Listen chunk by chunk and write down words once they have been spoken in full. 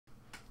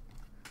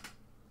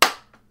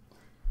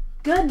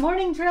Good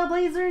morning,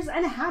 Trailblazers,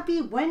 and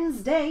happy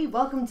Wednesday.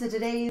 Welcome to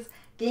today's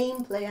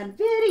game plan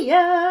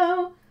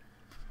video.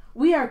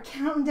 We are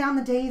counting down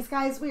the days,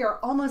 guys. We are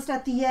almost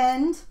at the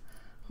end.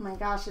 Oh my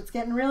gosh, it's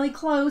getting really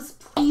close.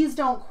 Please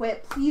don't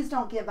quit. Please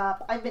don't give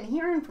up. I've been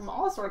hearing from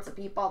all sorts of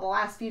people the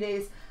last few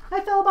days.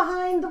 I fell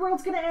behind. The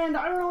world's going to end.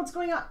 I don't know what's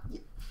going on.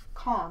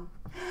 Calm.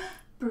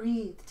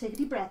 Breathe. Take a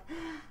deep breath.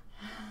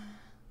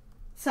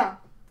 So,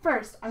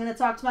 first, I'm going to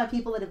talk to my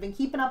people that have been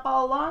keeping up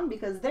all along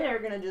because they're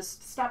going to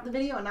just stop the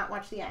video and not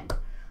watch the end.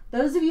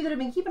 Those of you that have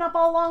been keeping up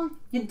all along,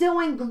 you're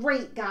doing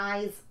great,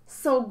 guys.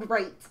 So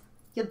great.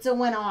 You're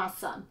doing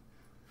awesome.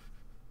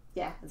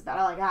 Yeah, that's about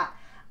all I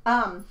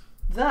got.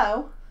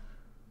 Though,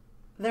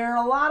 there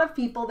are a lot of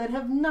people that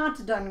have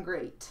not done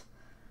great.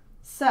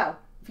 So,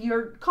 if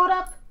you're caught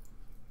up,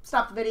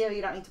 stop the video.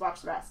 You don't need to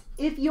watch the rest.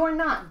 If you're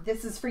not,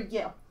 this is for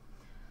you.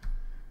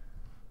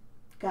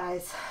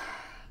 Guys,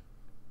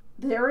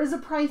 there is a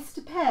price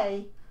to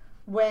pay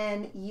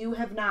when you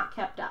have not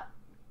kept up.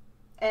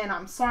 And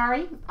I'm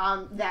sorry,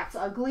 that's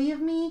ugly of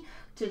me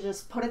to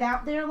just put it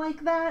out there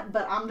like that,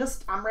 but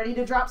I'm ready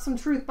to drop some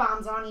truth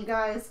bombs on you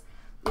guys.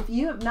 If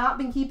you have not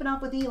been keeping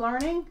up with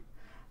e-learning,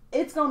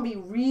 it's going to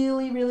be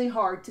really, really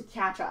hard to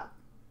catch up.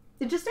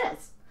 It just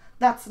is.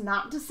 That's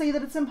not to say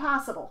that it's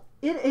impossible.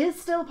 It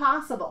is still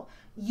possible.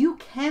 You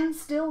can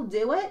still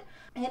do it.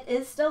 It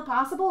is still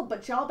possible,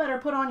 but y'all better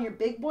put on your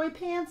big boy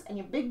pants and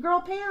your big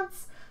girl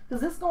pants, because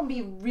this is going to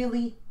be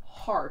really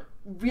hard,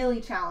 really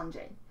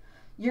challenging.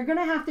 You're going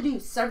to have to do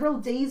several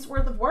days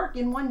worth of work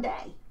in one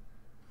day.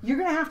 You're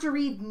going to have to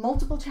read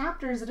multiple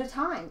chapters at a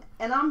time.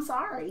 And I'm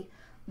sorry,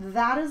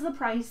 that is the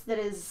price that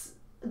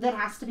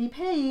has to be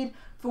paid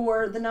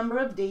for the number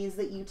of days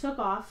that you took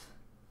off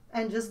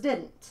and just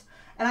didn't.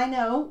 And I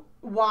know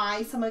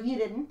why some of you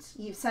didn't.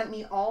 You've sent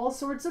me all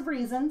sorts of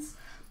reasons.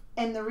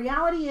 And the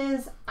reality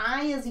is,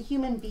 I as a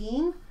human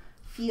being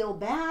feel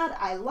bad.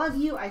 I love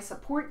you. I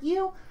support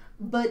you.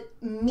 But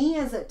me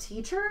as a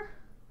teacher,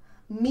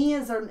 me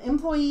as an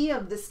employee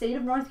of the state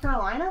of North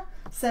Carolina,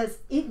 says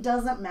it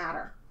doesn't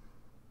matter.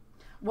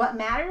 What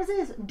matters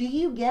is, do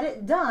you get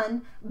it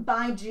done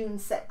by June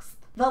 6th?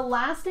 The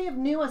last day of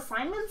new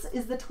assignments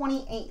is the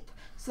 28th.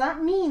 So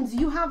that means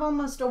you have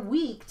almost a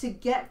week to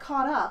get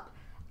caught up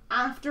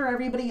after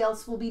everybody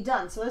else will be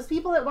done. So those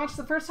people that watched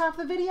the first half of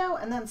the video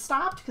and then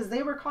stopped because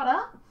they were caught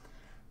up,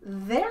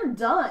 they're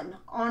done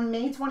on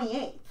May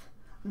 28th.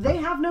 They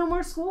have no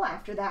more school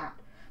after that,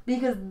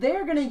 because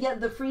they're going to get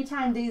the free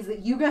time days that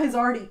you guys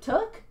already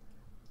took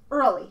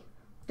early.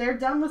 They're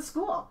done with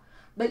school,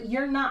 but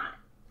you're not.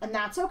 And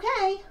that's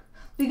okay,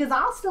 because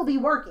I'll still be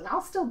working.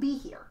 I'll still be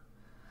here.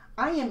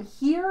 I am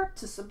here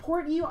to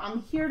support you.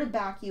 I'm here to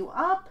back you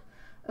up,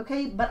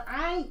 okay? But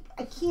I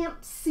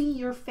can't see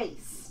your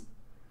face.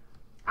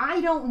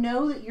 I don't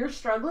know that you're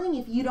struggling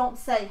if you don't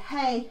say,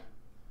 hey,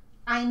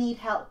 I need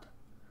help.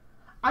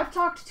 I've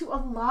talked to a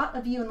lot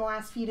of you in the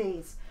last few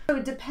days. So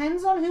it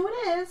depends on who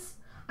it is.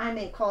 I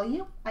may call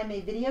you, I may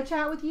video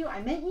chat with you,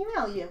 I may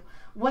email you.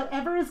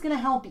 Whatever is going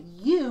to help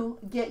you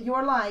get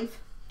your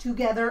life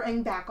together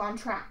and back on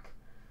track.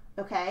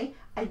 Okay?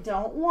 I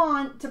don't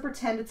want to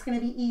pretend it's going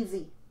to be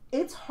easy.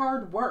 It's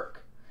hard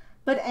work.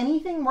 But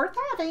anything worth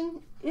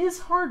having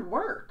is hard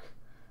work.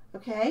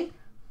 Okay?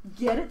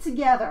 Get it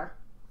together.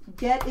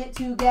 Get it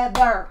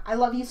together. I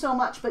love you so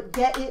much, but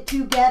get it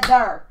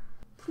together.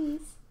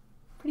 Please.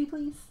 Pretty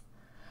please.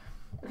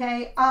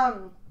 Okay?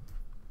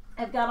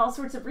 I've got all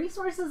sorts of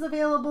resources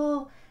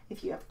available.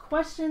 If you have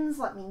questions,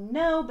 let me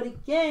know. But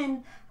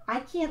again,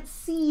 I can't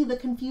see the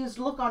confused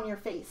look on your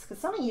face, because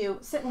some of you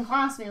sit in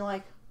class and you're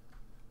like,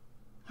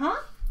 huh?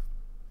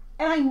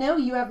 And I know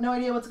you have no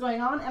idea what's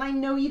going on, and I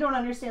know you don't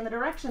understand the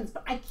directions,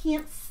 but I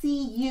can't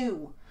see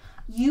you.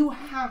 You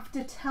have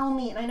to tell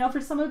me. And I know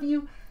for some of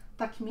you,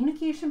 that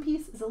communication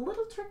piece is a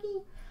little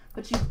tricky,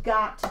 but you've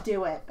got to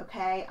do it,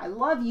 okay? I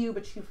love you,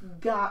 but you've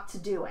got to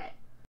do it.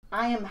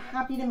 I am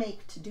happy to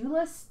make to-do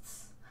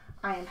lists.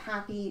 I am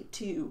happy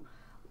to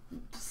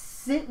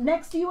sit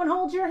next to you and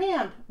hold your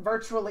hand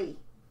virtually.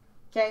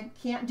 Okay?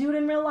 Can't do it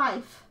in real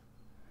life.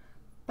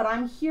 But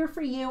I'm here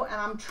for you, and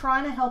I'm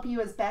trying to help you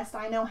as best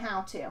I know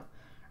how to. All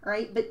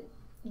right? But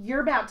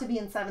you're about to be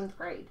in 7th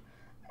grade.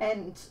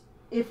 And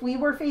if we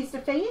were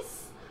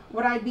face-to-face,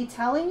 what I'd be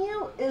telling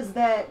you is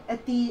that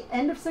at the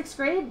end of 6th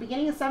grade,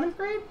 beginning of 7th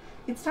grade,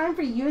 it's time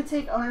for you to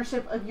take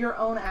ownership of your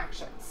own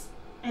actions.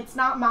 It's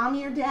not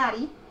mommy or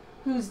daddy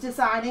who's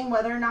deciding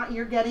whether or not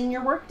you're getting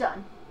your work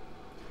done.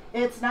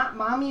 It's not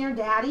mommy or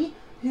daddy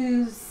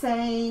who's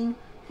saying,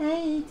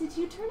 hey, did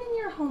you turn in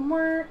your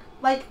homework?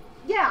 Like,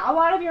 yeah, a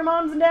lot of your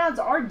moms and dads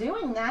are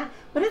doing that,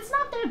 but it's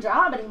not their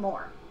job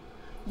anymore.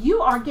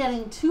 You are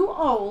getting too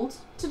old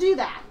to do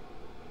that.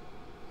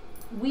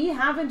 We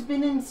haven't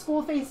been in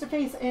school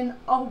face-to-face in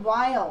a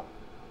while.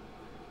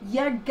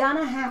 You're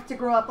gonna have to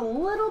grow up a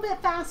little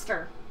bit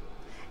faster.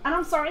 And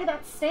I'm sorry,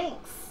 that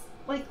stinks.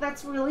 Like,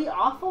 that's really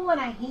awful, and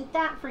I hate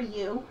that for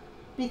you,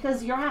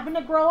 because you're having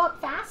to grow up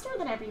faster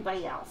than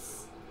everybody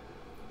else.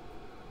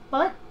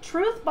 But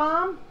truth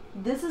bomb,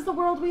 This is the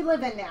world we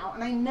live in now.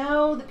 And I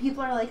know that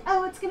people are like,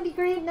 oh, it's going to be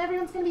great and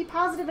everyone's going to be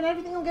positive and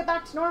everything will get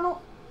back to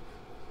normal.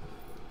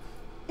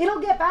 It'll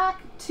get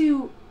back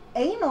to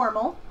a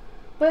normal,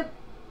 but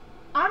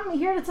I'm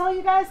here to tell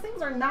you guys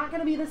things are not going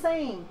to be the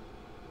same.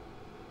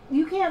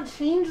 You can't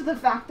change the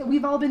fact that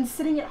we've all been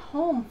sitting at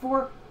home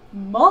for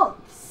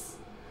months.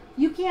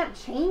 You can't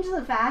change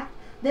the fact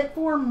that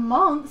for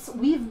months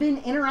we've been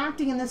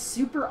interacting in this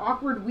super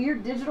awkward,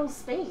 weird digital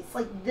space.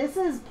 Like, this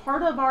is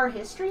part of our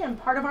history and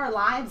part of our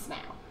lives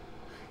now.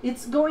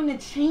 It's going to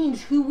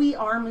change who we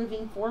are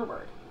moving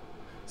forward.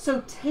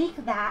 So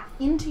take that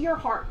into your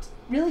heart.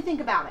 Really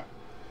think about it.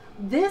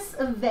 This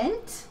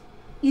event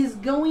is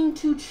going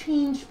to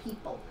change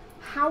people.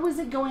 How is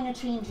it going to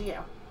change you?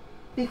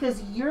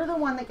 Because you're the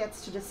one that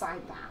gets to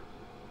decide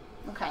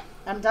that. Okay,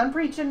 I'm done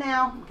preaching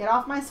now. Get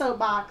off my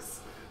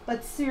soapbox.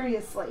 But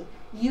seriously,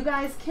 you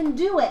guys can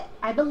do it.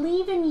 I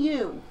believe in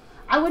you.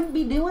 I wouldn't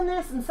be doing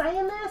this and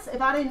saying this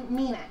if I didn't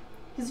mean it.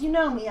 Because you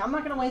know me, I'm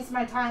not going to waste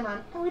my time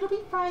on, oh, it'll be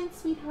fine,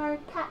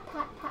 sweetheart, pat,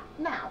 pat, pat.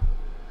 No.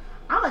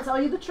 I'm going to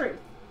tell you the truth.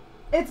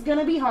 It's going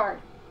to be hard.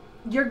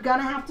 You're going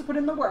to have to put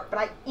in the work, but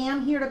I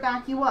am here to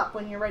back you up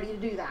when you're ready to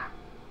do that.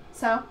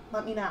 So,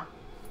 let me know.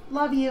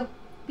 Love you.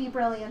 Be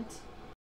brilliant.